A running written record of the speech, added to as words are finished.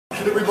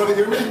Can everybody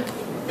hear me?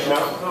 No,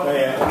 not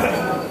yet.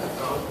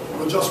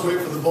 We'll just wait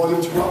for the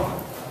volume to go up.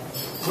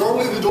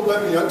 Normally they don't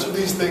let me out to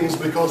these things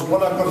because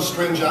one, I've got a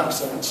strange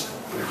accent,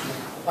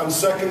 and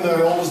second,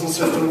 I always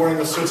insist on wearing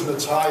a suit and a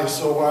tie,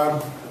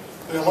 so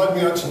they allowed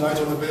me out tonight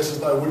on the basis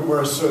that I wouldn't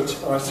wear a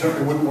suit, and I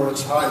certainly wouldn't wear a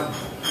tie.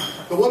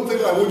 The one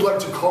thing I would like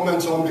to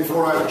comment on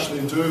before I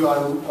actually do,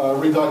 I'll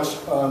read out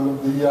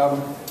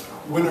the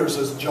winners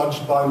as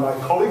judged by my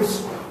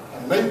colleagues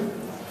and me,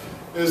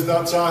 is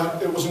that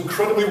it was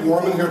incredibly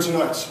warm in here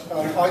tonight.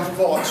 And I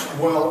thought,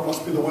 well, it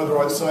must be the weather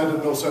outside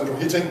and no central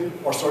heating,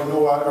 or sorry,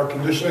 no air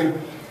conditioning.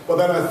 But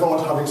then I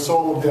thought, having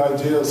solved the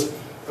ideas,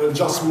 that it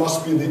just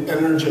must be the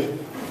energy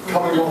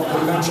coming off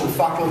the mental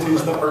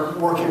faculties that are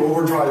working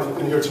overdrive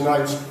in here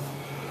tonight.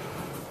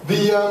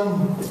 The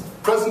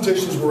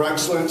presentations were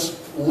excellent,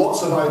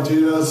 lots of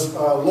ideas,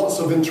 lots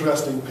of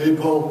interesting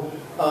people,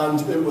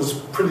 and it was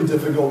pretty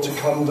difficult to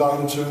come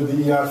down to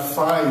the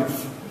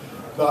 5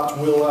 that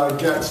will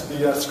get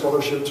the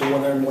scholarship to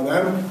 1M,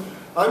 1M.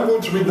 I'm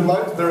going to read them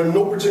out. They're in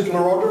no particular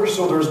order,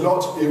 so there's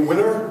not a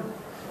winner,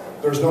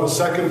 there's not a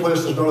second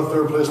place, there's not a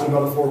third place, there's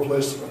not a fourth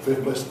place, or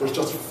fifth place. There's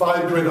just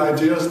 5 great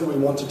ideas that we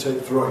want to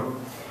take through.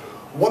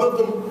 One of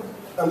them,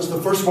 and it's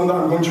the first one that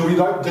I'm going to read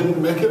out, didn't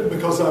make it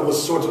because I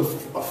was sort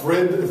of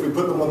afraid if we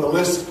put them on the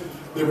list,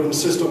 they would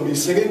insist on me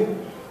singing.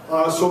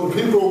 So the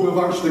people who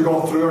have actually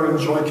gone through are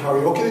enjoy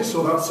karaoke,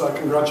 so that's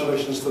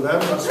congratulations to them.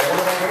 That's one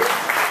of them.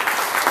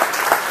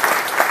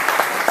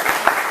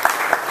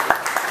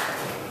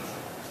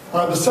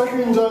 The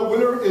second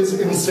winner is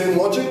Insane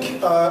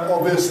Logic.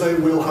 Obviously,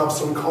 we'll have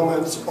some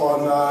comments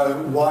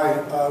on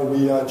why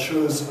we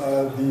chose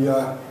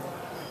the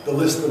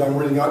list that I'm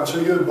reading out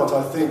to you, but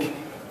I think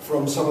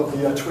from some of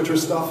the Twitter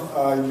stuff,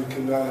 you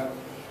can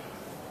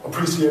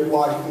appreciate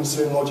why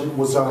Insane Logic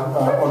was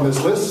on this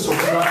list. So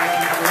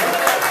congratulations for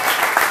that.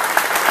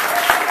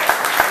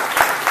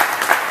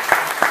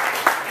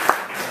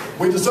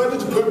 We decided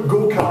to put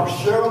Go Car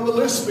Share on the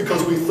list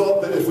because we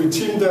thought that if we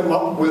teamed them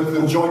up with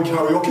Enjoy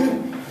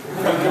Karaoke,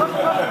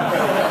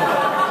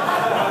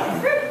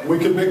 we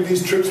could make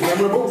these trips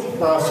memorable.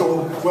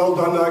 So well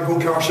done, Go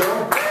Car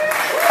Share.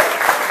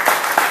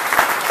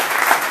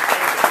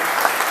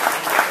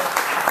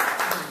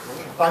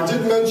 I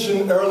did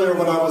mention earlier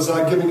when I was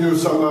giving you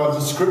some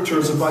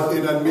descriptors about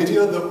A&N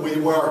Media that we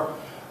were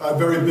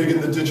very big in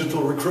the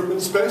digital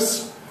recruitment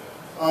space.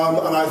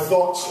 And I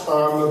thought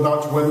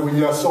that when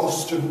we saw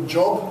Student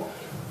Job,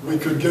 we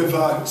could give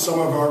some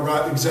of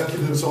our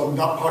executives on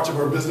that part of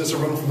our business a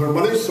run for their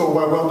money. So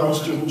well done,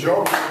 Student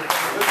Job.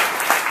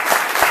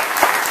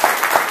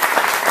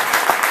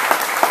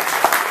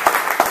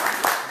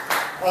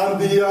 And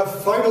the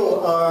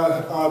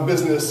final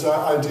business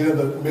idea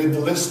that made the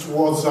list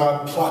was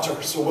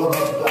Platter. So well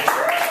done to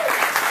Platter.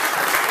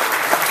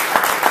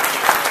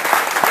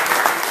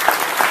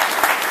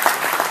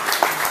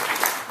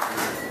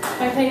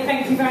 Okay,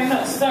 thank you very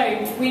much.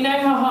 So, we know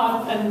how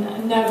hard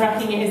and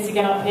nerve-wracking it is to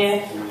get up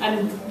here,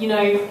 and, you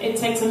know, it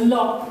takes a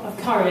lot of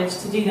courage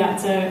to do that,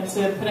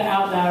 to put it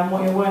out there and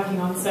what you're working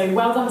on. So,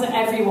 well done to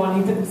everyone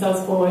who put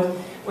themselves forward,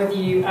 whether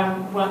you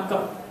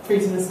got through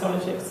to the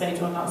scholarship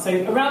stage or not. So,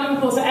 a round of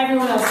applause to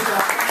everyone else as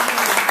well.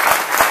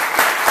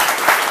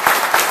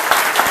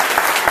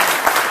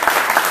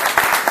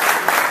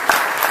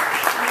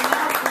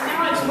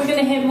 Now, actually, we're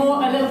going to hear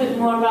a little bit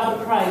more about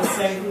the prize,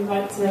 so we'd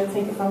like to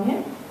take it from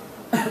here.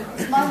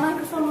 Is my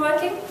microphone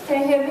working?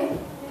 Can you hear me?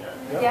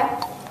 Yeah?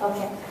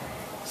 Okay.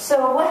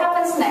 So what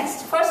happens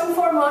next? First and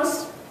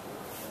foremost,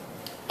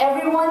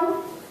 every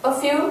one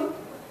of you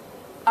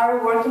are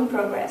a work in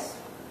progress.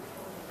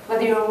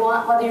 Whether you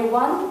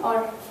won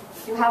or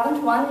you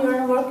haven't won,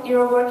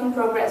 you're a work in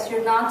progress.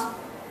 You're not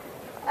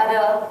at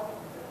a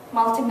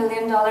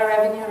multi-million-dollar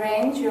revenue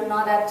range. You're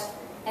not at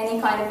any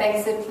kind of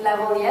exit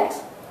level yet.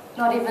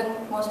 Not even,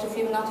 most of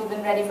you, not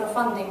even ready for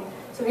funding.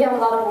 So we have a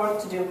lot of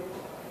work to do.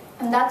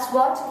 And that's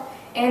what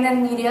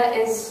A&N Media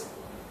is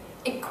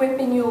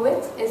equipping you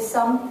with, is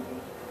some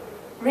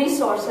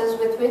resources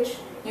with which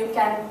you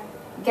can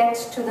get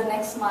to the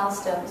next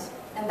milestones.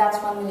 And that's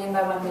 1 million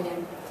by 1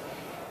 million.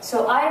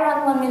 So I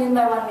run 1 million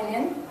by 1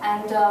 million,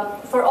 and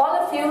for all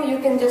of you, you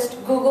can just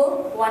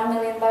Google 1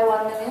 million by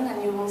 1 million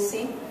and you will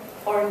see,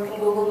 or you can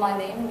Google my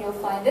name and you'll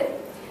find it.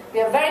 We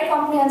have a very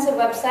comprehensive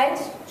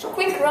website. So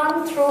quick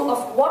run through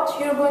of what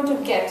you're going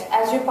to get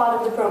as you're part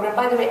of the program.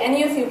 By the way,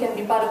 any of you can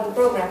be part of the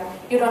program.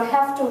 You don't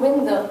have to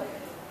win the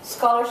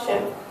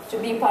scholarship to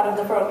be part of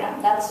the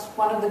program. That's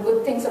one of the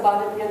good things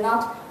about it. We're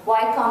not Y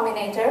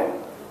Combinator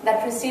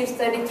that receives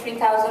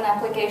 33,000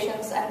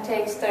 applications and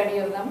takes 30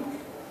 of them.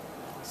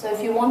 So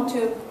if you want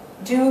to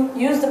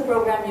use the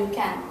program, you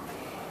can.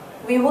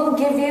 We will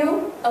give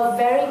you a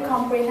very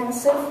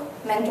comprehensive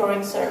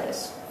mentoring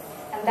service.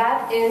 And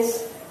that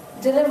is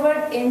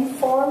delivered in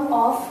form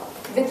of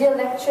video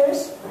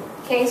lectures,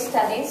 case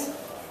studies.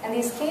 And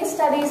these case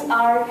studies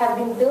have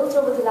been built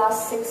over the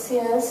last 6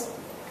 years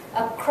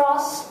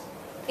across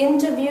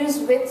interviews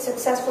with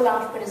successful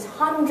entrepreneurs,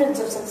 hundreds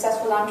of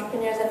successful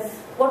entrepreneurs. And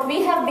what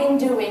we have been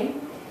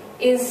doing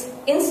is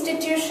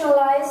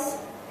institutionalize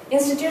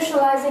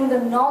institutionalizing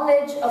the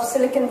knowledge of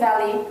Silicon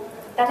Valley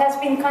that has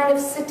been kind of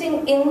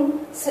sitting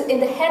in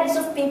the heads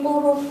of people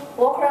who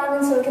walk around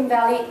in Silicon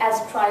Valley as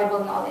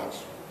tribal knowledge.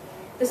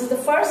 This is the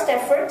first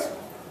effort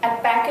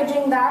at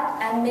packaging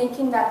that and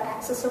making that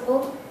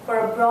accessible for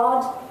a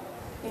broad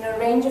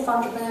range of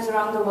entrepreneurs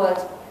around the world.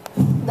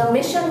 The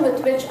mission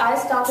with which I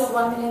started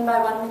 1 Million by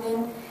 1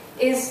 Million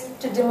is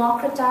to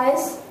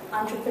democratize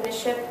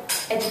entrepreneurship,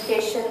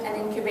 education and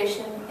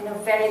incubation in a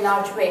very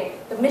large way.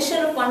 The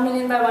mission of 1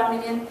 Million by 1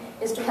 Million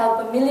is to help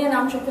 1 million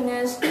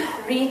entrepreneurs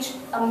reach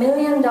 $1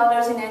 million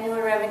in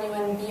annual revenue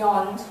and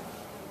beyond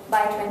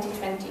by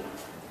 2020.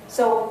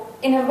 So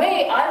in a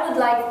way, I would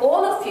like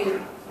all of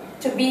you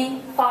to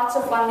be parts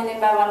of 1 Million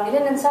by 1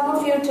 Million, and some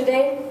of you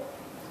today,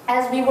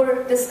 as we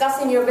were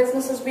discussing your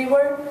businesses, we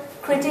were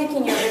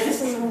critiquing your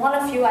businesses, and one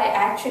of you, I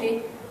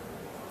actually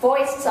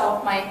voiced some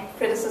of my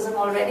criticism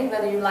already,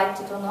 whether you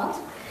liked it or not.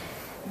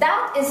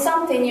 That is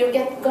something you're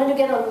going to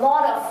get a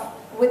lot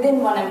of within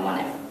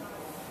 1M1M.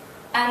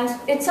 And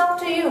it's up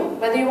to you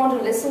whether you want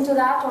to listen to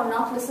that or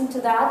not listen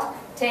to that,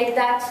 take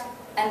that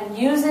and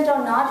use it or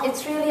not.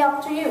 It's really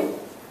up to you,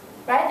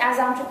 right? As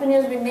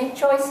entrepreneurs, we make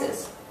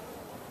choices.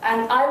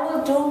 And I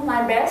will do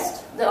my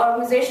best, the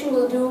organization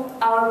will do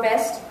our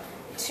best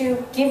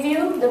to give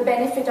you the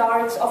benefit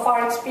of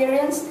our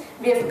experience.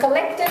 We have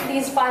collected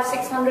these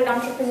 500-600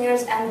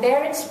 entrepreneurs and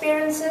their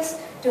experiences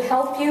to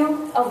help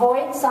you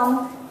avoid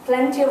some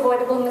plenty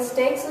avoidable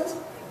mistakes.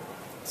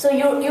 So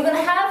you're going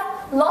to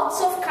have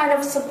lots of kind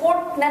of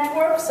support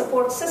network,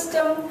 support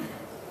system,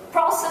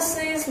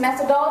 processes,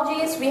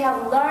 methodologies. We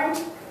have learned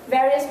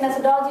various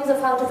methodologies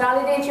of how to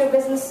validate your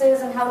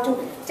businesses and how to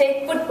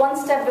put one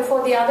step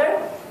before the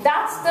other.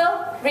 That's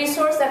the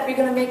resource that we're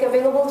going to make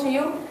available to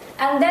you.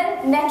 And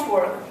then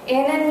network.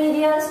 ANN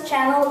Media's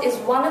channel is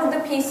one of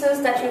the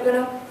pieces that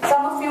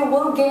some of you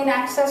will gain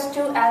access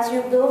to as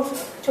you build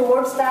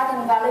towards that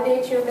and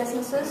validate your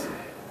businesses.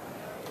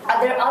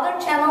 There are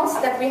other channels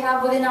that we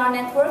have within our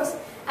networks,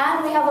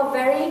 and we have a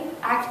very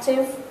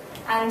active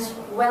and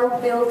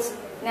well-built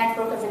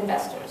network of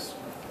investors.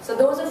 So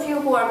those of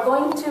you who are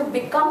going to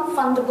become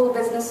fundable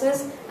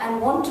businesses and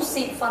want to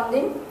seek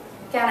funding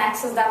can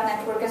access that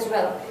network as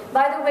well.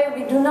 By the way,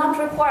 we do not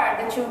require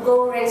that you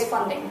go raise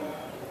funding.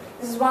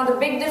 This is one of the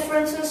big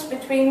differences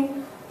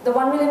between the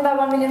 1 Million by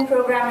 1 Million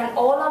program and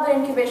all other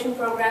incubation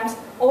programs.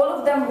 All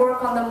of them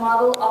work on the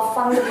model of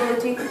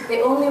fundability.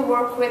 They only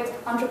work with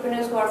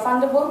entrepreneurs who are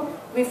fundable.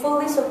 We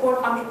fully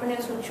support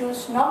entrepreneurs who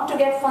choose not to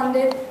get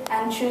funded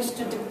and choose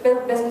to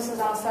build businesses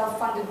on a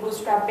self-funded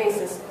bootstrap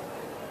basis.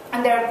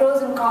 And there are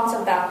pros and cons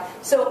of that.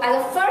 So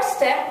as a first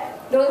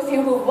step, those of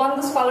you who won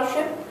the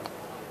scholarship,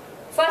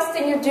 first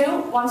thing you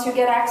do, once you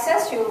get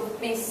access, you'll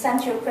be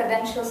sent your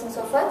credentials and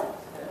so forth,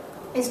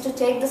 is to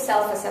take the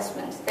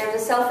self-assessment. There's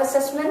a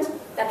self-assessment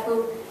that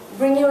will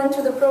bring you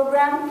into the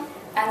program,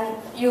 and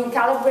you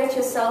calibrate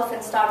yourself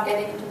and start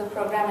getting into the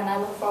program, and I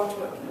look forward to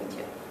working with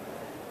you.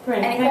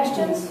 Great. Any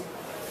questions?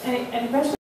 Any questions?